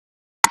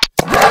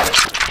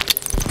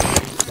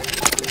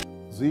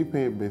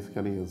Zeepay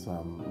basically is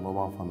a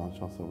mobile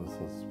financial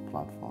services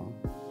platform.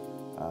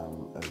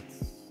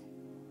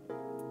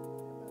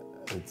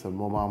 It's a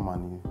mobile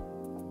money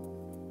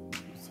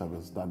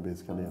service that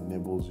basically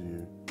enables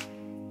you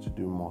to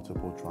do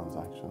multiple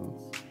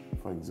transactions.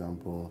 For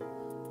example,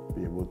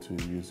 be able to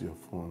use your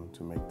phone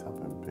to make tap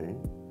and pay,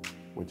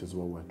 which is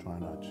what we're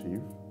trying to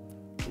achieve.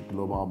 The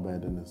global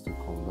burden is to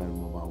convert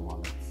mobile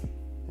wallets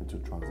into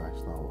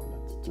transactional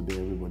wallets. Today,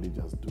 everybody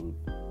just do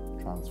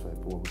transfer,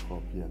 what we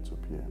call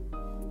peer-to-peer.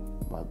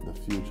 But the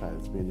future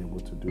is being able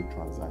to do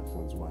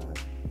transactions where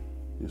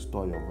you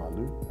store your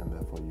value and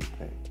therefore you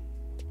pay.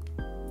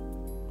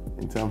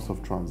 In terms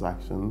of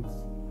transactions,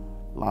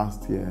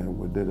 last year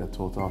we did a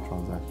total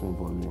transaction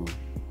volume,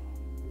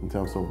 in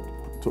terms of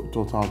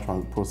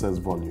total process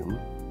volume,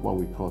 what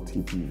we call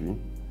TPV,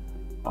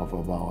 of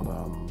about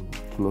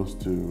close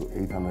to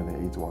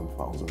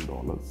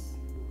 $881,000.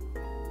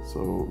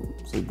 So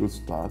it's a good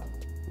start.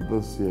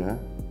 This year,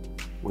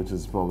 which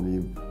is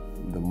probably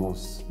the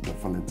most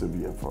definitive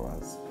year for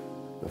us,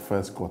 the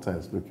first quarter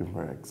is looking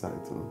very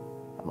exciting.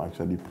 I'm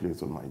actually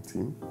pleased with my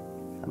team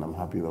and I'm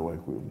happy with the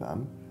work we've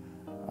done.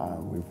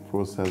 We've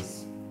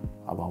processed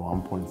about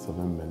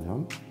 1.7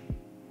 million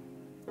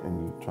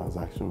in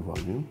transaction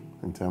volume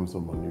in terms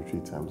of monetary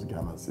terms,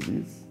 Ghana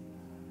cedis,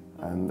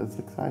 and it's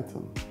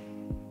exciting.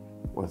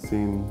 We're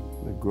seeing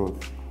the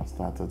growth has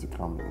started to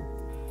come in.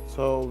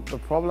 So the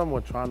problem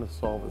we're trying to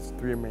solve is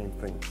three main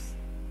things.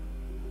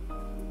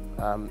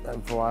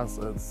 And for us,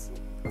 it's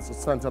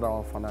centered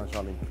on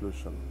financial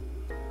inclusion.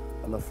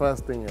 And the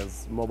first thing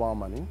is mobile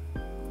money.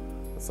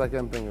 The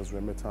second thing is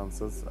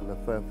remittances. And the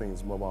third thing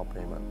is mobile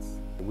payments.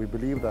 We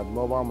believe that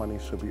mobile money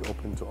should be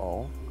open to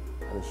all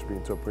and it should be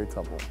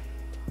interpretable.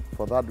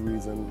 For that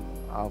reason,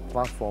 our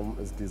platform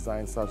is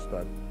designed such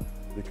that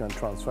we can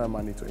transfer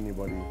money to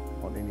anybody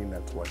on any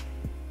network,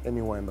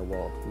 anywhere in the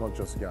world, not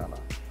just Ghana.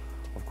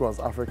 Of course,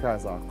 Africa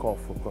is our core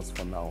focus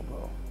for now,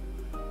 though.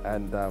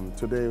 And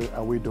today,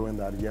 are we doing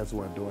that? Yes,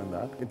 we're doing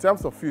that. In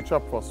terms of future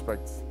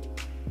prospects,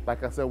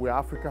 like I said, we're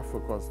Africa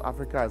focused.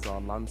 Africa is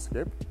our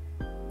landscape.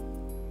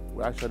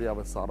 We actually have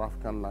a South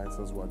African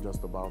license we're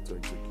just about to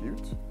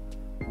execute.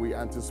 We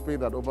anticipate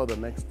that over the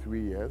next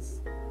 3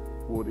 years,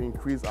 we would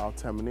increase our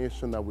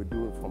termination that we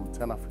do from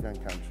 10 African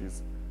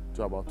countries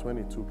to about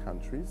 22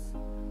 countries.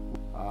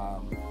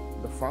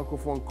 The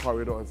Francophone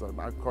corridor is a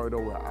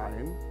corridor we're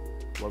eyeing.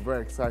 We're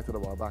very excited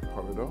about that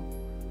corridor.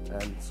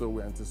 And so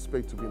we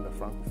anticipate to be in the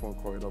Francophone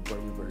corridor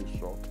very, very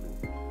shortly.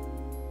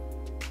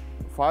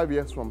 5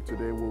 years from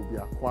today, we'll be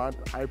acquired.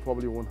 I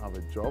probably won't have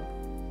a job.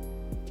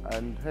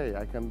 And hey,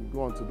 I can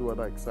go on to do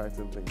other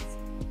exciting things.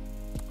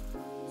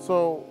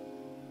 So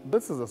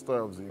this is the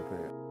story of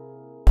Zeepay.